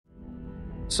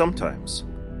Sometimes,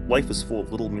 life is full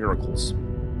of little miracles,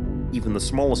 even the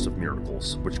smallest of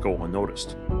miracles which go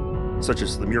unnoticed, such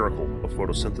as the miracle of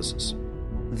photosynthesis.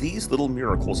 These little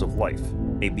miracles of life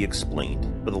may be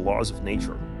explained by the laws of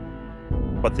nature,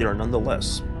 but they are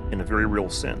nonetheless, in a very real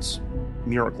sense,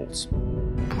 miracles.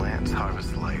 Plants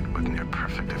harvest light with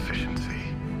near-perfect efficiency,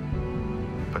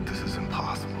 but this is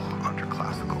impossible under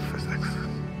classical physics.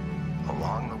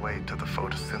 Along the way to the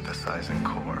photosynthesizing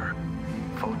core,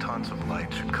 photons of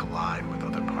light should collide with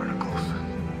other particles,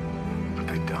 but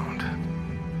they don't.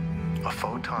 A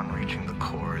photon reaching the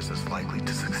core is as likely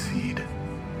to succeed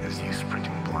as you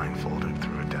sprinting blindfolded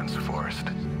through a dense forest,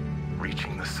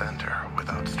 reaching the center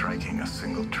without striking a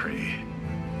single tree.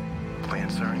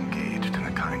 Plants are engaged in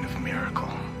a kind of miracle.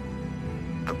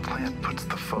 The plant puts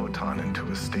the photon into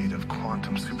a state of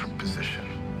quantum superposition,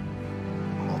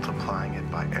 multiplying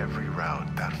it by every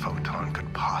route that photon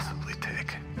could possibly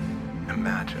take.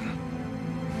 Imagine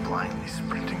blindly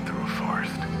sprinting through a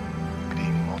forest,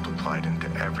 being multiplied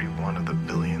into every one of the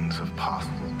billions of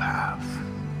possible paths.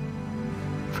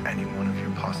 If any one of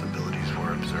your possibilities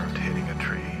were observed hitting a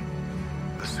tree,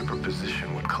 the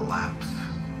superposition would collapse,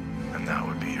 and that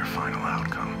would be your final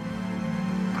outcome.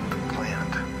 But the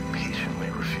plant patiently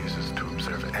refuses to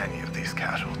observe any of these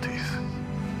casualties,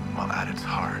 while at its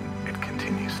heart it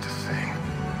continues to sing,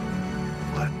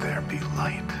 "Let there be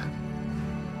light."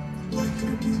 Let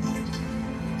there be light.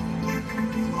 Let there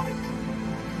be light.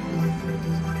 Let there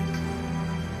be light.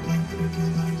 Let there be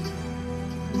light.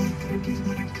 Let there be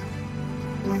light.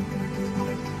 Let there be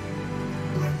light.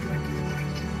 Let there be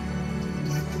light.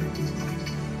 Let there be light.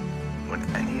 When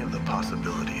any of the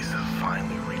possibilities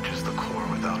finally reaches the core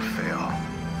without fail,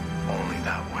 only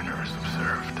that winner is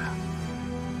observed.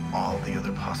 All the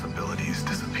other possibilities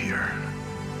disappear.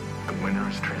 The winner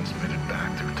is transmitted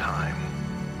back through time,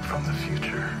 from the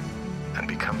future, and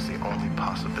becomes the only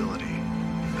possibility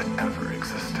that ever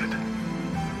existed.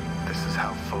 This is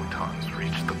how photons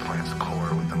reach the plant's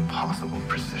core with impossible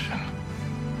precision.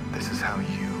 This is how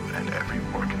you and every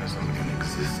organism in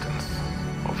existence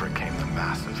overcame the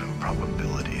massive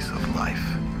improbabilities of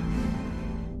life.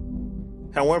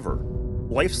 However,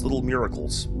 life's little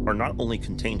miracles are not only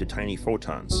contained to tiny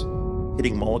photons,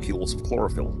 hitting molecules of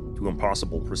chlorophyll to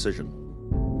impossible precision.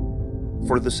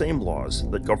 For the same laws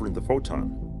that govern the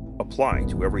photon apply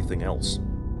to everything else.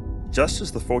 Just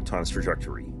as the photon's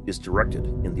trajectory is directed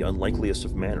in the unlikeliest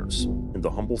of manners in the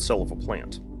humble cell of a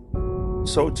plant,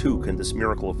 so too can this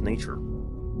miracle of nature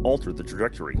alter the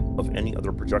trajectory of any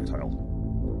other projectile.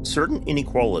 Certain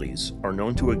inequalities are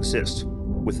known to exist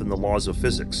within the laws of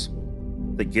physics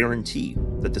that guarantee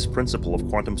that this principle of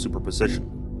quantum superposition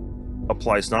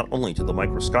applies not only to the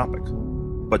microscopic,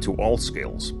 but to all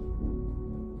scales,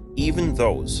 even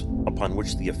those upon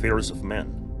which the affairs of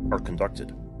men are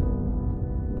conducted.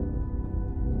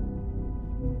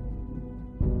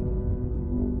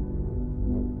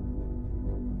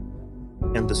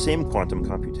 And the same quantum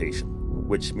computation,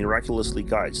 which miraculously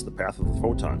guides the path of the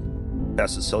photon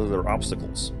past the cellular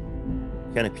obstacles,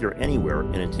 can appear anywhere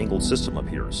an entangled system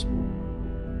appears.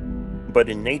 But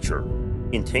in nature,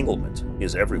 entanglement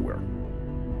is everywhere.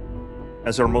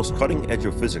 As our most cutting edge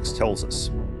of physics tells us,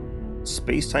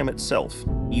 space-time itself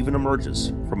even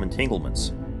emerges from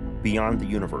entanglements beyond the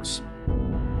universe.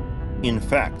 In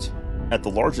fact, at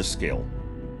the largest scale,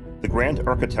 the grand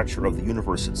architecture of the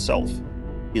universe itself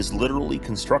is literally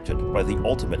constructed by the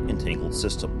ultimate entangled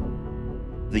system,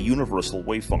 the universal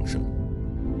wave function.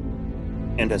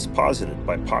 And as posited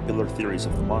by popular theories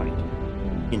of the mind,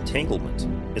 entanglement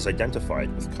is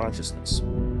identified with consciousness.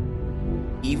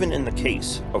 Even in the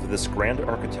case of this grand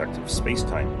architect of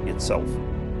space-time itself.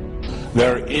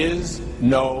 There is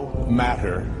no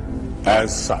matter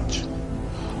as such.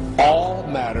 All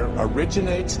matter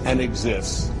originates and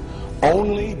exists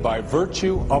only by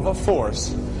virtue of a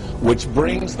force which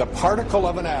brings the particle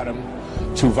of an atom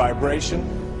to vibration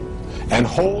and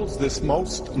holds this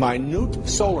most minute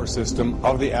solar system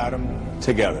of the atom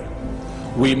together.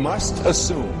 We must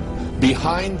assume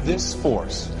behind this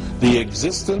force the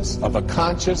existence of a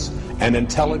conscious and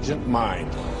intelligent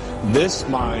mind. This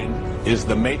mind is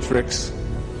the matrix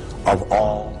of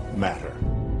all matter.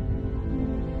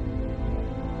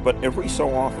 But every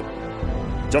so often,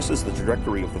 just as the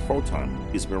trajectory of the photon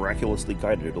is miraculously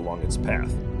guided along its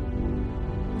path,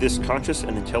 this conscious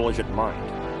and intelligent mind,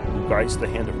 who guides the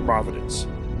hand of providence,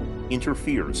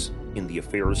 interferes in the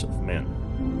affairs of men,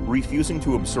 refusing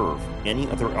to observe any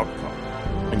other outcome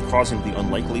and causing the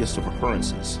unlikeliest of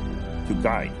occurrences to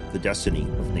guide the destiny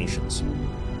of nations.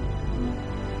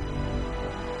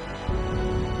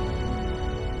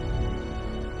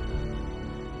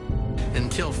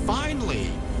 Until finally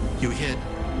you hit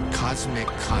cosmic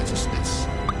consciousness.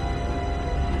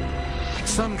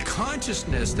 Some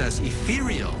consciousness that's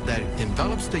ethereal, that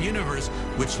envelops the universe,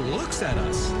 which looks at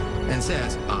us and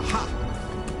says, aha,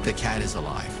 the cat is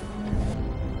alive.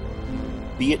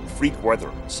 Be it freak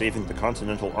weather saving the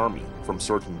Continental Army from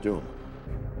certain doom,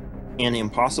 an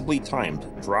impossibly timed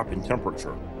drop in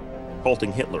temperature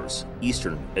halting Hitler's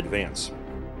eastern advance,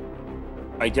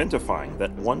 identifying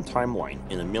that one timeline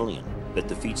in a million that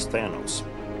defeats Thanos,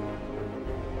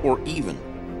 or even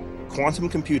quantum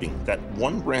computing that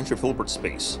one branch of Hilbert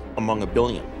space among a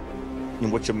billion, in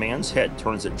which a man's head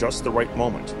turns at just the right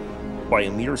moment, by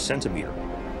a mere centimeter,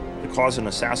 to cause an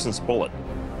assassin's bullet,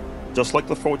 just like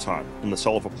the photon in the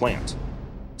cell of a plant,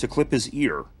 to clip his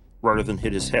ear rather than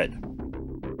hit his head,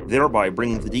 thereby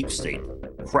bringing the deep state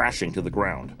crashing to the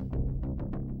ground.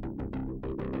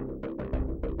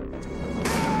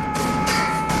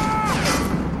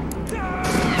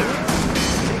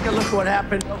 Take a look what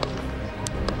happened.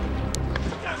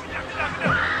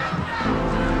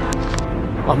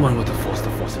 I'm one with the Force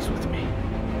is with me.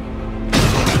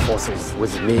 The Force is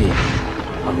with me.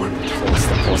 I'm one with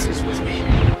the Force is with me.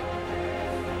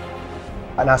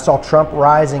 And I saw Trump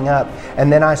rising up,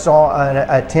 and then I saw an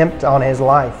attempt on his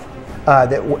life.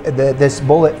 This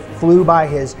bullet flew by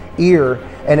his ear,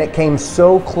 and it came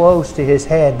so close to his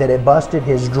head that it busted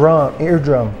his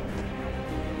eardrum.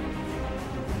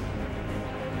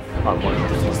 I'm one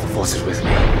with the Force is with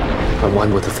me. I'm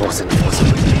one with the Force and the Force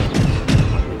is with me.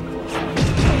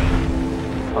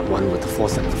 I'm one with the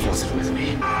Force and the Force is with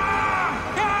me.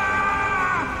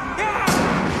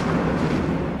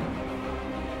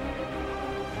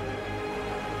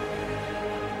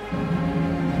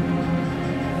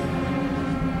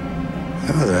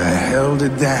 How the hell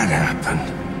did that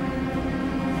happen?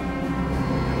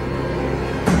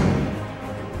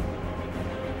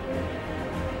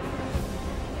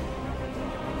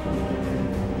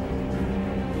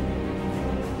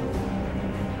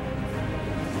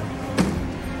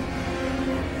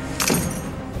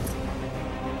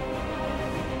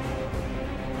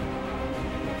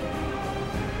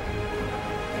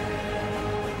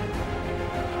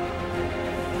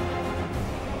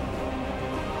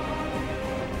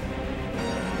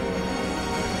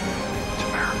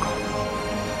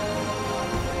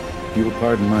 If you will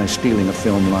pardon my stealing a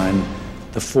film line,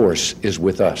 the Force is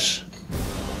with us.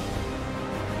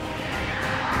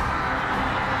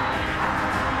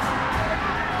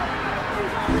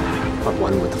 I'm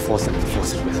one with the Force and the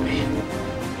Force is with me.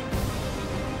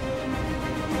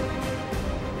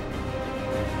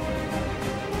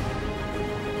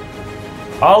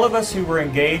 All of us who were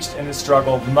engaged in the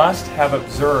struggle must have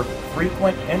observed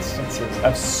frequent instances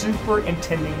of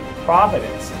superintending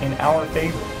providence in our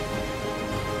favor.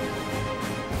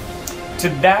 To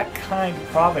that kind of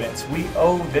providence, we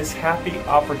owe this happy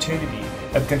opportunity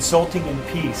of consulting in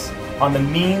peace on the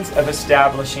means of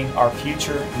establishing our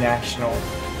future national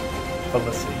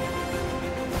felicity.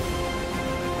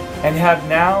 And have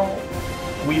now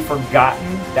we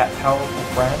forgotten that powerful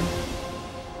friend?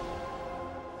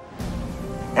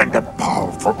 And a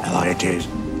powerful ally it is.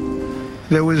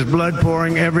 There was blood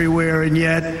pouring everywhere, and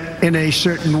yet, in a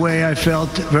certain way, I felt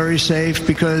very safe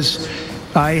because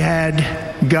I had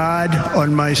God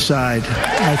on my side.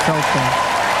 I felt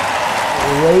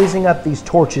that. Raising up these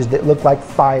torches that looked like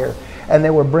fire, and they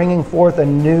were bringing forth a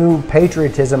new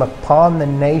patriotism upon the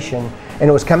nation, and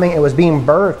it was being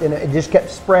birthed, and it just kept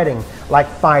spreading like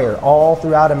fire all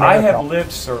throughout America. I have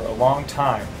lived, sir, a long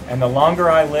time, and the longer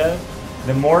I live,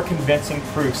 the more convincing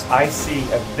proofs I see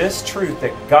of this truth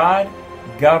that God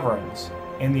governs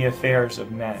in the affairs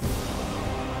of men.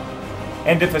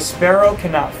 And if a sparrow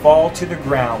cannot fall to the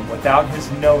ground without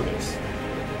his notice,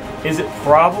 is it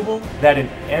probable that an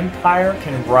empire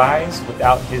can rise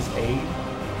without his aid?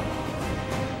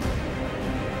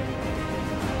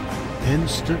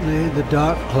 Instantly the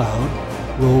dark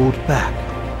cloud rolled back,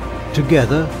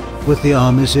 together with the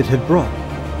armies it had brought,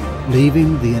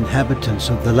 leaving the inhabitants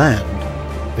of the land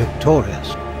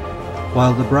victorious,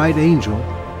 while the bright angel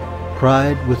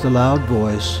cried with a loud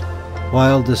voice,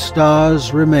 "While the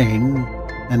stars remain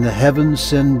and the heavens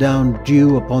send down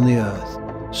dew upon the earth,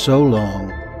 so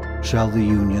long shall the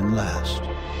union last."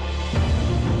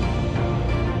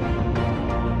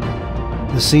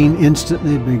 The scene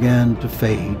instantly began to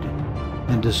fade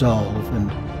and dissolve, and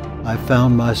I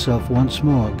found myself once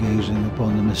more gazing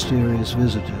upon the mysterious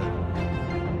visitor,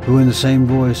 who in the same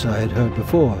voice I had heard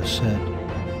before said,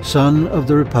 "Son of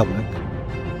the Republic,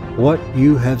 what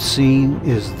you have seen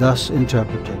is thus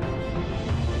interpreted.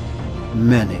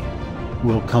 Many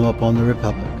will come upon the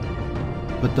Republic,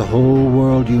 but the whole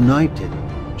world united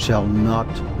shall not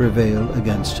prevail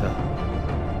against her.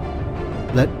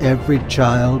 let every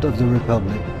child of the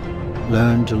Republic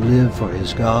learn to live for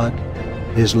his God,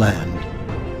 his land,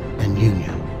 and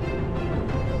union.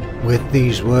 With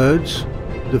these words,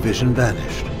 the vision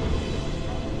vanished,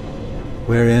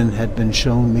 wherein had been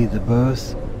shown me the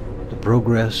birth, the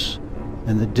progress,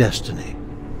 and the destiny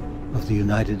of the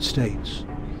United States.